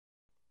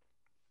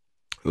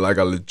Like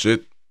I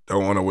legit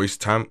don't want to waste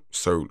time,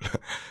 so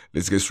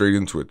let's get straight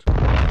into it.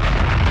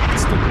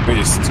 It's the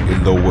best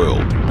in the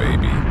world,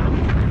 baby.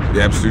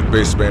 The absolute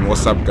best, man.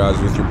 What's up, guys?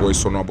 With your boy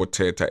Sonwabo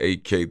Thetha,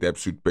 aka the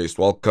absolute best.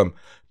 Welcome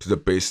to the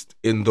best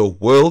in the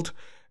world.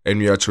 And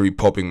we are actually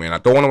popping, man. I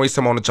don't want to waste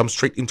time. I want to jump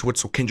straight into it.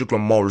 So Kendrick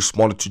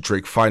responded to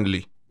Drake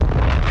finally.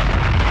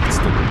 It's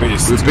the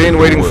best. We've been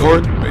waiting for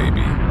it,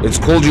 baby. It's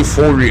called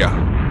Euphoria,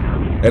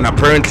 and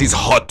apparently it's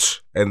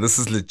hot. And this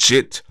is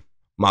legit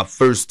my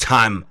first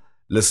time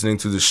listening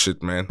to this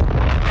shit, man.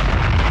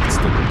 It's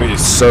the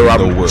best. So in the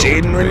I'm world,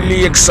 genuinely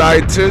baby.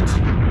 excited.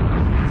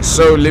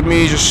 So let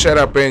me just shut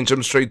up and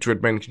jump straight to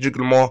it, man. Kendrick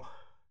Lamar,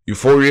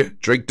 Euphoria,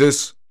 Drake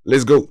this.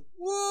 Let's go.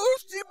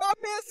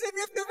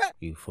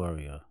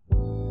 Euphoria.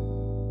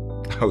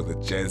 Oh, the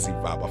jazzy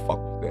vibe. I fuck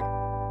with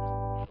that.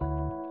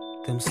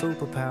 Them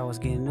superpowers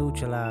getting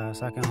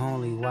neutralized. I can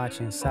only watch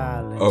in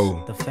silence.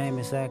 Oh. The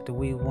famous actor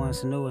we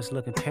once knew is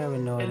looking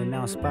paranoid and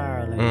now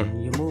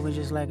spiraling. You're moving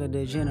just like a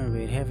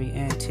degenerate. Every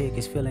antic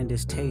is feeling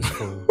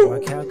distasteful. I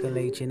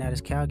calculate, you're not as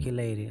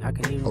calculated. I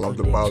can even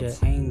predict your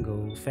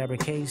angle.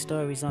 Fabricating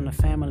stories on the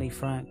family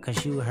front,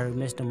 cause you heard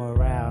Mr.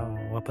 Morale.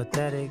 A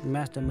pathetic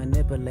master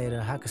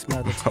manipulator. I can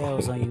smell the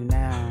tails on you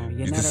now.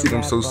 You're You not see a them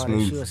rap so artist,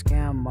 smooth. you're a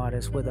scam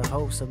artist with the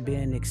hopes of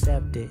being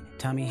accepted.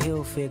 Tommy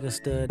Hilfiger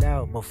stood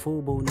out, but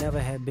FUBU never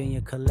had been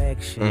your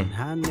collection.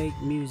 I make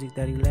music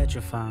that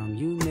electrify 'em.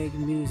 You make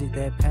music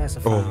that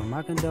pacify 'em.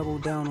 I can double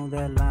down on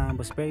that line,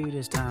 but spare you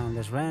this time.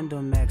 That's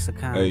random acts of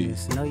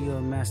kindness. Know you're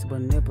a master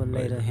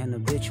manipulator and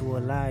habitual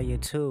liar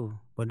too.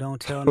 But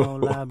don't tell no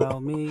lie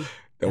about me.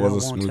 That and was I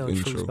a won't smooth tell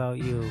truths intro. about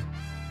you.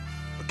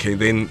 Okay,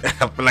 then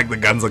I feel like the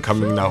guns are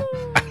coming now.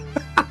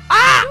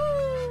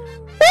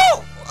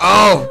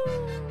 Oh,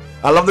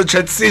 I love the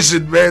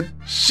transition, man.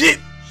 Shit,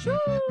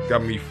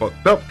 got me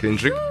fucked up,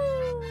 Kendrick.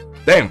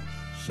 Damn.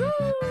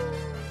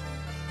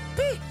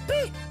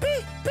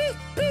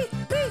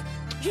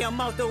 Yeah,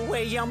 I'm out the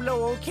way, yeah, I'm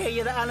low, okay.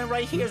 Yeah, the island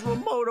right here is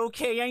remote,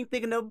 okay. I ain't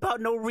thinking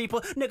about no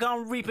reaper, nigga,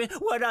 I'm reaping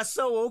what I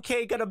sow,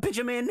 okay. Got a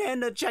Benjamin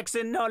and a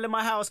Jackson all in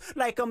my house,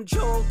 like I'm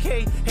Joe,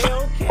 okay. Hey,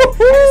 okay.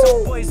 Had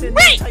some boys in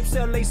that type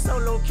cell, they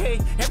solo, okay.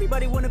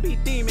 Everybody wanna be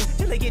demon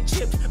till they get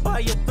chipped by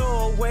your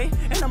throwaway.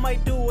 And I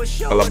might do a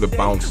show. I love the today.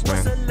 bounce,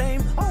 What's man. a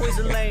lame? Always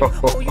a lame.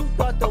 Oh, you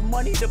thought the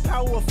money, the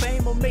power of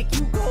fame will make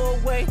you go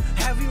away.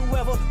 Have you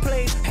ever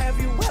played? Have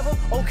you ever?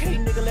 Okay,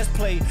 nigga, let's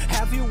play.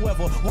 Have you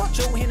ever watch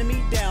your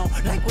enemy down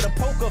like with a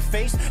poker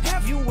face?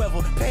 Have you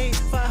ever paid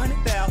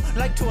 500,000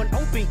 like to an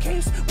open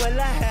case? Well,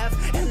 I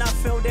have, and I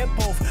failed at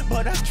both,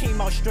 but I came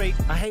out straight.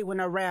 I hate when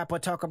I rap or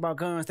talk about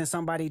guns, then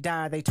somebody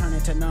die, they turn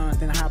into nuns,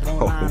 then I hop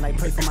online like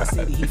pray for my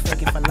city. He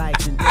faking for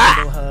likes and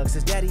digital hugs.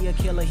 His daddy a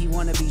killer, he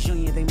wanna be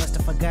Junior. They must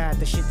have forgot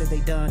the shit that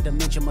they done.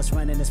 Dementia must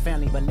run in his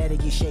family, but let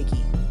it get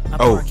shaky. I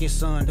park your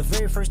son. The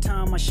very first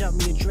time I shot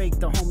me and Drake,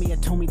 the homie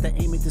had told me to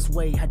aim it this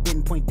way. I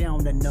didn't point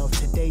down enough.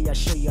 Today I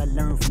show you I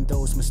learned from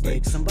those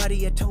mistakes.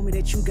 Somebody had told me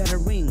that you got a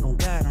ring. On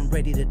God, I'm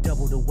ready to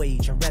double the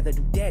wage. I'd rather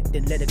do that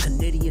than let a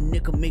Canadian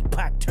nigga make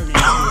Pac turn into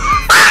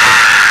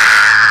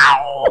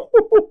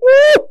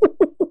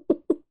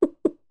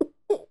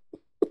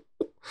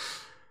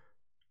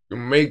You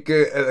make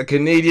a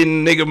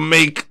Canadian nigga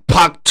make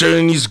Pac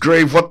turn his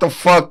grave. What the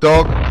fuck,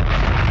 dog?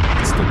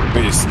 It's the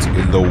best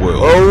in the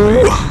world.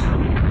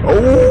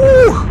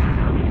 Oh.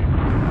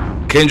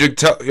 Kendrick,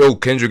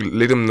 Kendrick,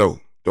 let him know.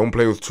 Don't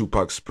play with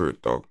Tupac's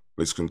spirit, dog.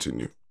 Let's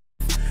continue.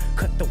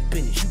 Cut the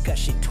business, you got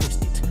shit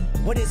twisted.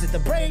 What is it, the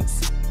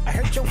braids? I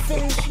heard your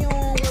feelings, you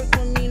don't work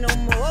with me no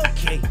more.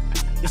 Okay.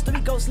 There's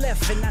 3 ghosts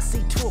left, and I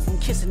see 2 of them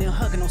kissing and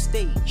hugging on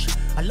stage.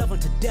 I love them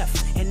to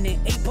death, and in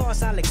 8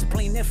 bars I'll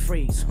explain that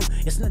phrase.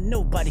 It's nothing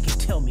nobody can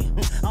tell me.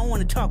 I don't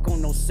wanna talk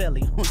on no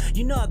celly.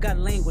 You know I got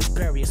language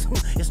barriers.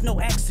 It's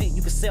no accent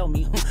you can sell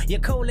me. You're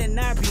Cole and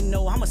Ivory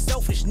know I'm a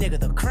selfish nigga.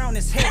 The crown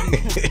is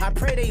heavy. I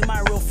pray they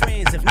my real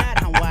friends. If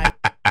not, I'm white.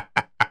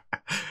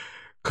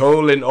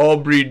 Cole and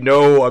Aubrey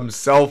know I'm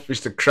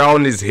selfish. The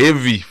crown is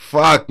heavy.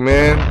 Fuck,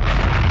 man.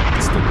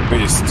 It's the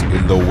best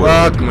in the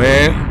world. Fuck,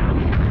 man.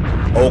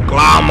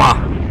 Oklahoma.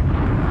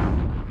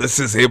 This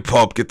is hip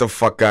hop. Get the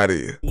fuck out of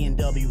here.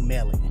 NW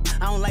Melon.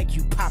 I don't like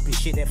you popping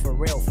shit at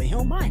Pharrell. For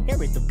him, I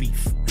inherit the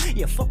beef.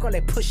 Yeah, fuck all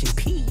that pushing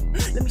P.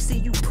 Let me see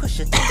you push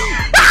it.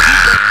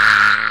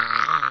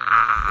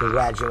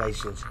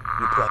 Congratulations,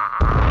 you play.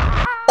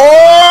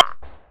 Oh!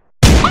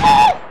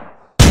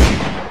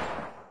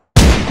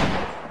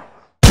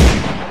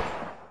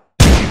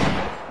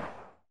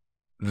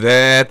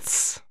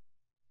 That's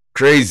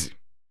crazy.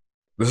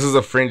 This is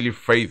a friendly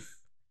faith.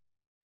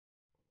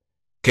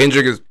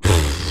 Kendrick is.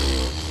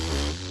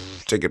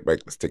 Take it back.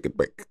 Let's take it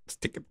back. Let's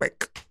take it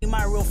back.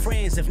 My real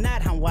friends, if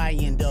not, I'm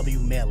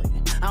YNW Melon.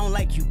 I don't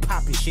like you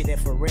popping shit at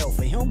Pharrell.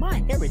 For him, I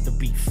inherit the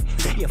beef.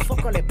 Yeah,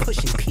 fuck all that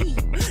pushing P.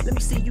 Let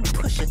me see you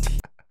push a T.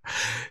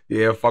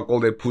 Yeah, fuck all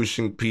that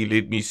pushing P.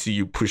 Let me see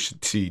you push a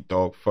T,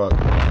 dog. Fuck.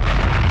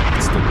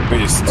 It's the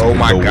best. Oh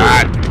my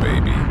God,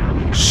 baby.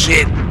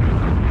 Shit.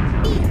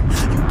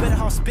 You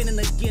better off spinning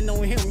again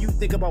on him. You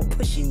think about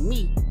pushing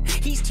me.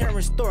 He's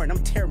Terrence Thornton,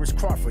 I'm Terrence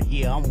Crawford.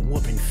 Yeah, I'm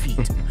whooping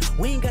feet.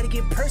 We ain't gotta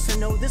get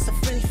personal, this a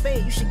friendly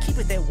fade. You should keep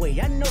it that way.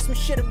 I know some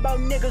shit about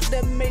niggas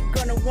that make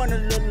gonna wanna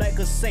look like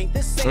a saint.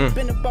 This ain't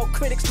been about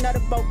critics, not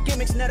about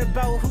gimmicks, not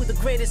about who the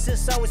greatest.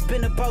 It's always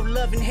been about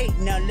love and hate.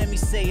 Now let me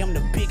say I'm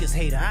the biggest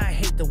hater. I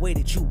hate the way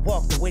that you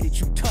walk, the way that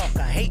you talk.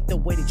 I hate the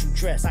way that you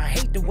dress. I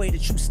hate the way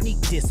that you sneak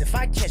this. If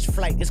I catch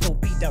flight, it's gonna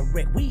be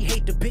direct. We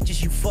hate the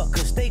bitches you fuck,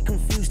 cause they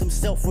confuse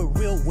themselves with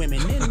real women.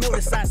 Then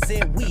notice I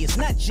said we, it's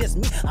not just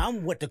me,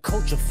 I'm what the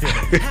culture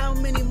feeling. How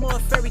many more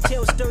fairy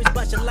tale stories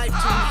about your life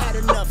till you had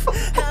enough?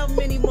 How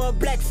many more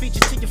black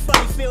features till you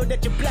finally feel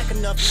that you're black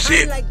enough?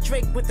 Shit. I like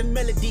Drake with the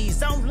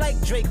melodies. I don't like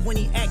Drake when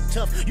he act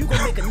tough. You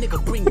gon' make a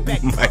nigga bring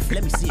back puff.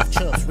 Let me see if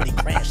Chubbs really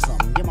crash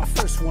something. Yeah, my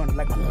first one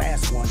like my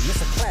last one.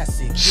 It's a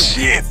classic.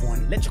 You don't have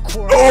one. Let your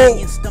core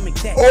and stomach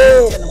that.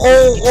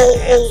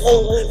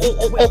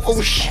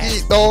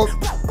 Shit, dog.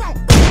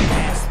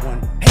 Last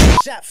one.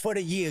 Headshot for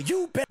the year.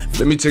 You better.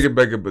 Let me take it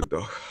back a bit,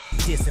 though.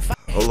 This if I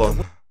Hold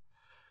on.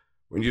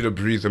 We need a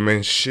breather,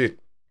 man. Shit.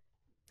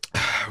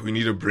 We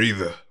need a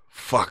breather.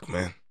 Fuck,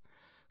 man.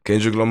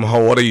 Kendrick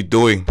Lamar, what are you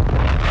doing?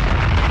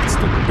 It's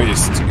the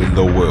best in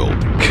the world.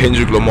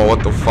 Kendrick Lamar,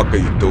 what the fuck are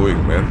you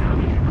doing,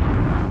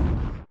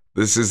 man?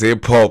 This is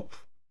hip hop.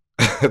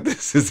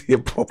 This is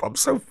hip hop. I'm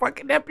so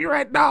fucking happy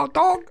right now,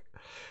 dog.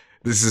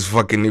 This is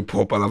fucking hip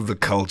hop. I love the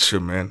culture,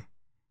 man.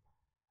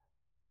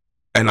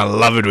 And I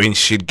love it when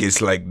shit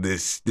gets like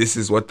this. This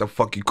is what the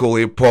fuck you call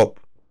hip hop.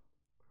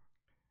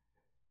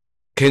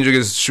 Kendrick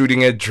is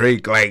shooting at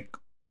Drake like,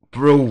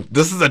 bro,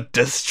 this is a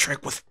diss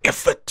track with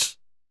effort.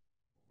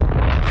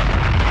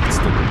 It's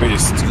the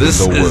best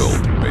This in the is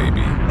world,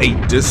 baby.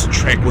 a diss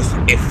track with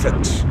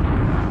effort.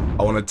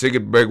 I want to take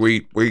it back where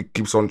he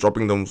keeps on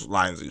dropping those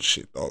lines and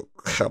shit, dog.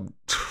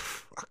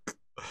 Fuck.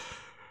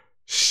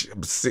 Shit,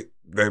 I'm sick.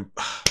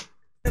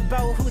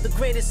 about who the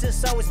greatest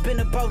is, always been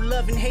about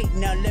love and hate.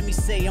 Now let me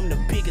say I'm the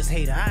biggest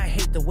hater. I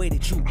hate the way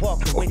that you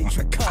walk, the way that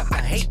you talk. I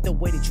hate the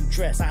way that you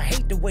dress. I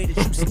hate the way that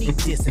you sneak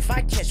this. If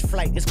I catch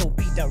flight, it's gonna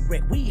be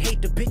direct. We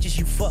hate the bitches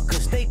you fuck,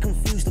 cause they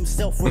confuse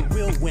themselves with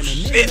real women.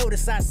 Then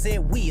notice I said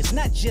we, it's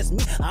not just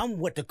me, I'm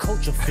what the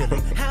culture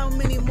feeling. How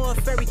many more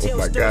fairy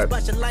tale stories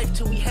about your life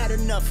till we had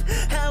enough?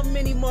 How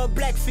many more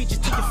black features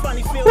till you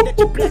finally feel that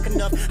you're black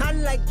enough? I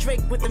like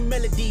Drake with the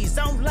melodies.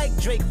 I don't like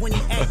Drake when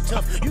he act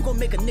tough. You gon'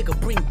 make a nigga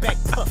bring back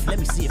puff. Let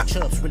me see if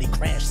Chubbs really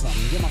crash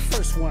something. Yeah, my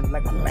first one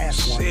like my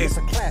last one. It's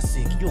a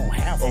classic, you don't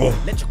have one.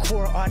 Let your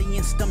core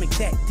audience stomach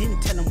that.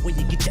 Didn't tell them where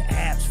you get your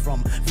abs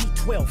from.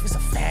 V12, it's a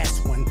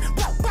fast one.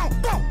 Bow, bow,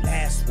 bow.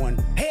 Last one.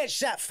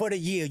 Headshot for the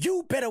year.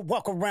 You better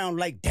walk around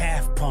like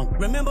Daft Punk.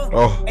 Remember?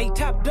 Hey,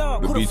 Top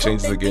Dog. The Who the beat fuck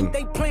changes they again.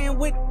 think they playing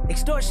with?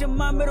 Extortion,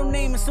 my middle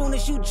name. As soon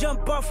as you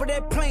jump off of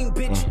that plane,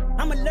 bitch.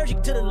 I'm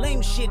allergic to the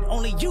lame shit.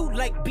 Only you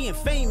like being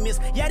famous.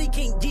 Yachty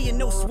can't give you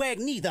no swag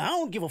neither. I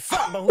don't give a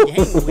fuck about who you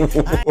hanging with.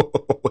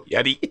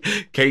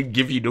 Yachty can't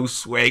give you no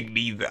swag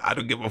neither. I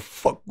don't give a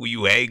fuck who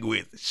you hang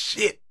with.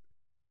 Shit.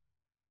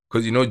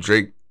 Cause you know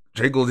Drake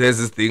always has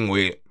this thing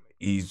where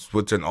he's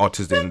with an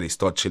artist and they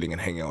start chilling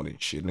and hanging out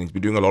and shit. And he's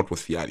been doing a lot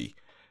with Yachty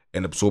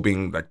and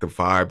absorbing like the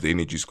vibe, the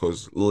energies.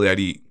 Cause Lil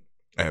Yachty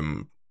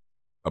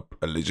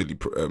allegedly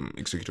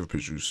executive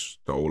produced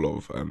the whole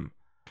of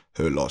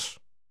Her Loss,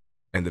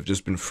 and they've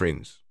just been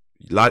friends.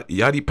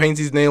 Yachty paints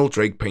his nail,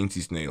 Drake paints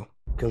his nail.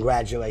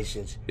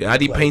 Congratulations.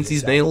 Yachty paints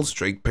his nails,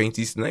 Drake paints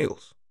his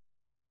nails.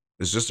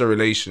 It's just a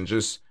relation.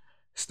 Just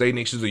stay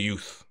next to the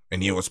youth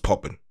and hear what's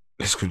popping.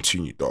 Let's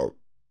continue, dog.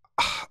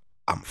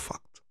 I'm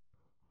fucked.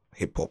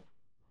 Hip hop,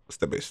 it's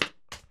the best.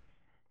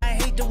 I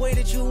hate the way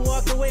that you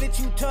walk, the way that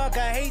you talk.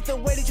 I hate the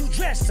way that you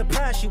dress.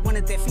 Surprised she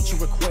wanted that feature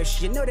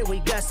request. You know that we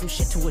got some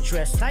shit to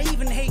address. I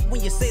even hate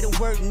when you say the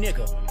word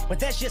nigga, but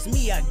that's just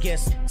me, I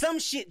guess. Some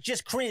shit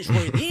just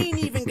cringeworthy. Ain't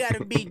even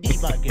gotta be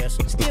deep, I guess.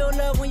 Still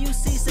love when you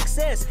see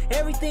success.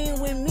 Everything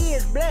with me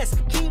is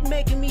blessed. Keep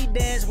making me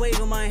dance,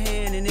 waving my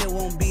hand, and it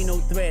won't be no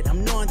threat.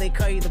 I'm knowing they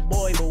call you the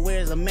boy, but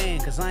where's the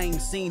man? Cause I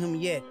ain't seen him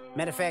yet.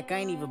 Matter of fact, I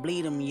ain't even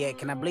bleed him yet.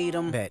 Can I bleed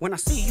him? When I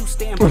see you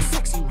stand with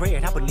sexy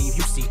red, I believe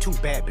you see two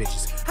bad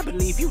bitches. I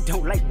believe you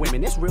don't like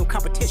women. It's real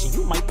competition.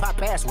 You might pop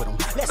ass with them.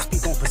 Let's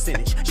speak on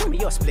percentage. Show me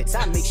your splits.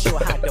 I'll make sure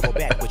I double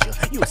back with you.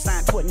 You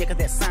assigned to a nigga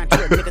that signed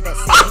to a nigga that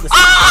said he was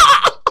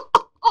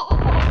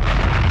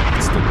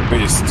It's the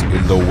best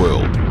in the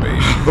world,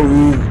 baby.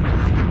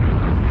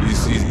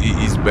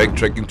 He's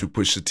backtracking to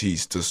Pusha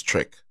T's diss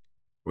track,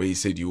 where he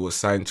said you were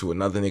signed to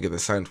another nigga that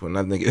signed to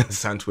another nigga that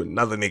signed to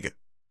another nigga.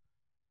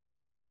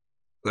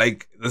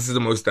 Like, this is the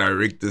most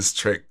direct diss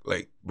track.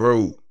 Like,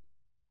 bro.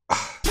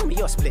 Show me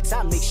your splits,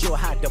 I'll make sure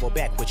I double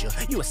back with you.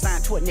 You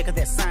assigned to a nigga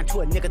that signed to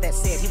a nigga that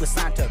said he was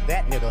signed to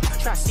that nigga.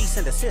 Try cease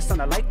and desist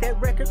on a like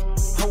that record.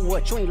 Oh,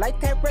 what, you ain't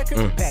like that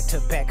record? Back to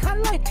back, I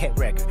like that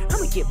record.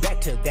 I'ma get back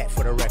to that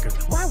for the record.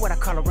 Why would I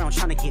call around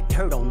trying to get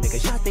dirt on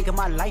niggas? Y'all thinking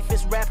my life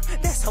is rap?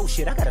 That's whole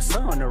shit, I got a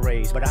son to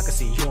raise. But I can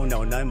see you don't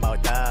know nothing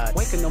about that.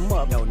 Waking them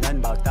up, know nothing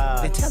about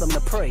that. Then tell them to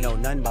pray, know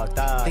nothing about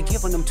that. Then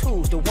giving them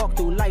tools to walk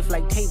through life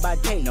like day by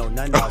day, know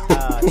nothing about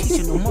that.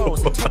 Teaching them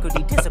morals,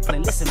 integrity,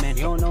 discipline. Listen, man,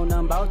 you don't know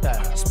nothing about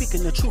that.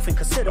 speaking the truth and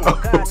consider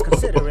what God's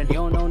considering. You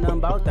don't know nothing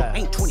about that.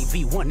 Ain't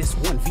 20v1, it's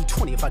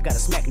 1v20 if I gotta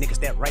smack niggas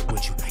that right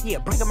with you. Yeah,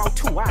 bring them out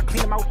too, I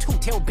clean them out too.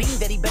 Tell Bean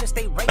that he better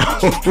stay right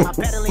with you. I'm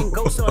battling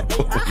ghosts or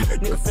AI.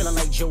 Nigga feeling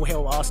like Joe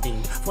Hill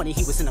Austin. Funny,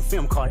 he was in a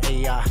film called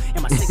AI.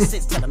 And my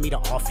 6'6" telling me to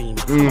off him.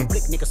 I'm a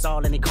blick niggas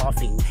all in their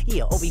coughing.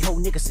 Yeah, OV-ho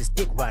niggas is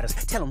dick riders.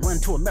 Tell them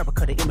run to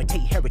America to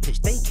imitate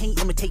heritage. They can't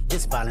imitate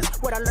this violence.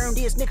 What I learned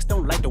is niggas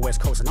don't like the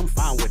West Coast, and I'm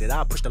fine with it.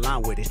 I'll push the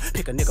line with it.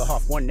 Pick a nigga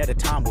off one at a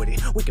time with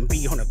it. We can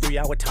be on a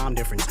 3-hour time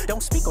difference.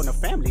 Don't speak on the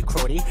family,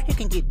 Crody. It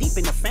can get deep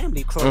in the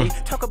family, Crody.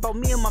 Talk about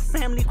me and my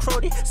family,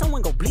 Crody.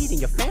 Someone go bleed in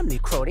your family,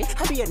 Crody.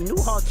 I be at New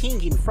Hall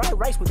King eating fried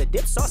rice with a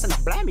dip sauce and a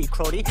blammy,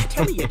 Crody.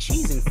 Tell me your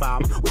cheese and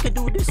fam. We can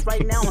do this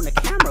right now on the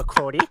camera,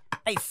 Crody.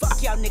 Hey,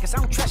 fuck y'all niggas. I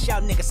don't trust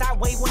y'all niggas. I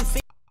weigh 150.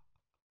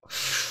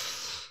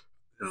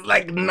 It's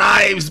like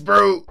knives,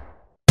 bro.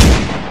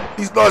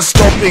 He's not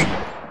stopping.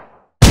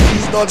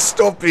 He's not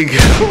stopping.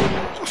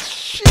 Oh,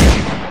 shit.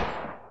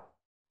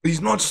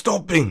 He's not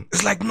stopping.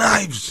 It's like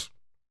knives.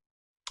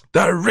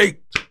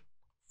 Direct.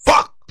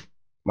 Fuck.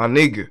 My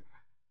nigga.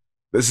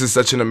 This is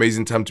such an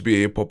amazing time to be a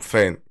hip-hop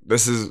fan.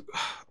 This is...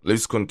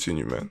 Let's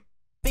continue, man.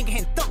 Finger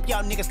and thump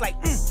y'all niggas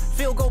like,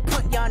 field goal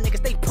punt y'all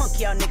niggas, they punk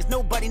y'all niggas.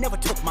 Nobody never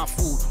took my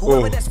food.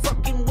 Whoever that's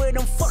fucking with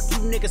them, fuck you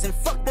niggas and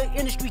fuck the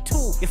industry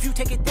too. If you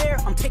take it there,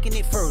 I'm taking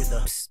it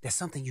further. Psst, that's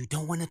something you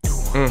don't wanna do.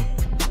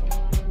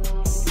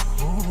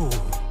 Ooh.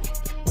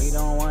 We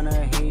don't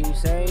wanna hear you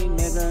say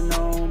nigga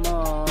no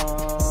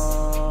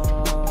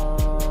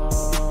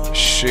more.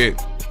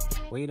 Shit.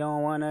 We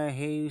don't wanna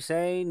hear you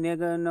say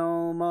nigga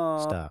no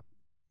more. Stop.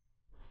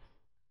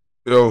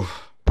 Yo.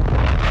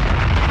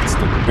 It's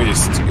the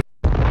best.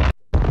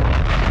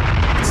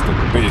 It's the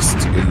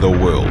best in the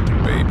world,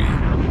 baby.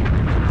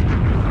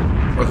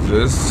 But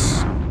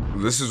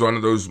this is one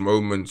of those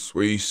moments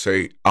where you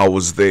say, I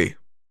was there.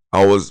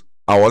 I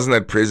wasn't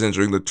at present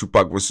during the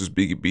Tupac versus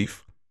Biggie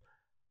beef.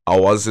 I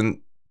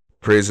wasn't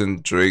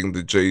present during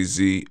the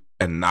Jay-Z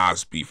and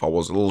Nas beef. I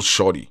was a little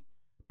shoddy.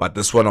 But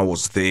this one I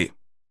was there.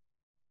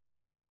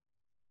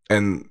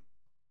 And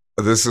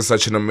this is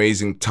such an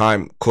amazing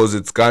time because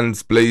it's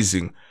guns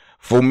blazing.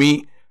 For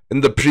me,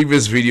 in the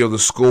previous video, the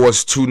score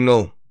was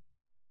 2-0.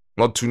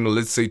 Not 2-0,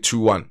 let's say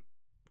 2-1.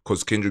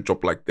 Because Kendrick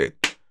dropped like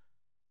that.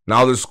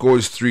 Now the score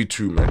is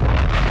 3-2, man.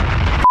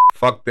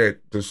 Fuck that.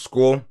 The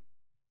score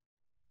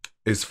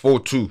is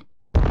 4-2.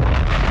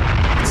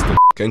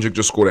 Kendrick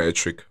just scored a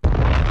hat-trick.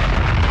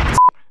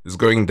 It's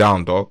going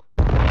down, dog.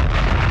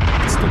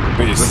 It's the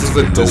best. This is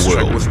a diss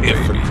track with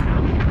effort.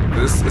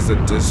 This is a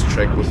diss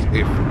track with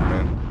effort,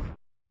 man.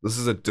 This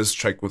is a diss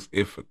track with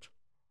effort.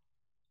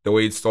 The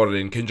way it started,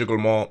 and Kendrick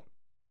Lamar,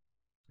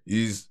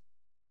 he's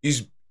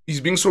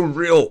being so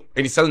real,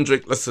 and he's telling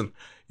Drake, listen,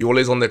 you're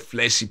always on that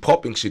flashy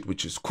popping shit,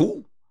 which is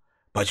cool,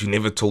 but you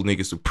never told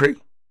niggas to pray.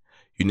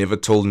 You never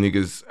told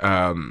niggas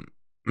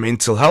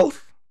mental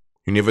health.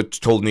 You never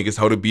told niggas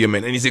how to be a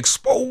man, and he's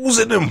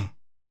exposing them.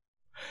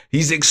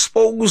 He's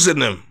exposing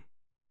them.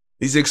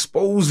 He's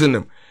exposing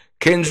them.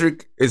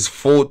 Kendrick is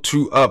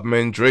 4-2 up,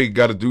 man. Drake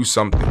gotta do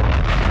something.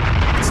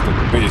 It's the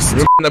best.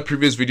 Remember in the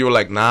previous video,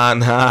 like, nah,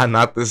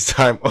 not this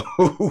time.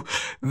 Oh,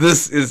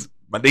 this is,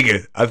 my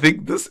nigga, I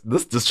think this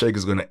track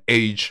is gonna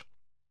age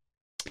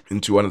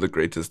into one of the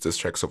greatest diss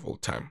tracks of all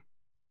time.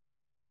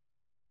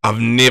 I've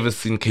never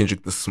seen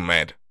Kendrick this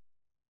mad.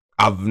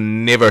 I've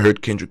never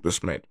heard Kendrick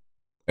this mad.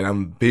 And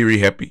I'm very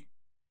happy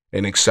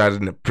and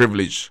excited and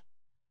privileged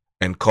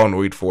and can't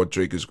wait for what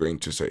Drake is going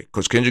to say.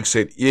 Because Kendrick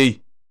said,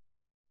 yay,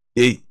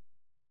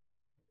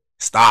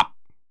 stop.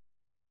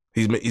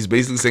 He's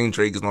basically saying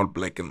Drake is not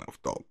black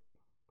enough, dog.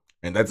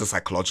 And that's a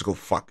psychological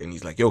fuck. And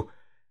he's like, yo,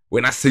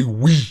 when I say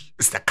we,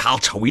 it's the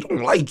culture. We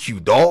don't like you,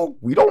 dog.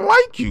 We don't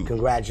like you.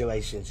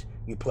 Congratulations,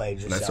 you played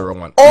yourself. That's the wrong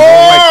one.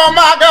 Oh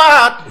my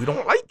God! We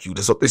don't like you.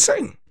 That's what they're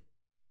saying.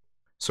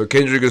 So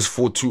Kendrick is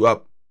 4-2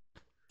 up.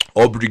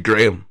 Aubrey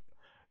Graham,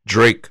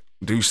 Drake,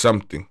 do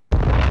something.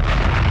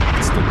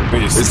 It's the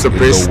best. It's the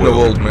best in the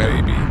world,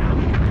 man. Baby.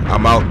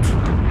 I'm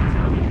out.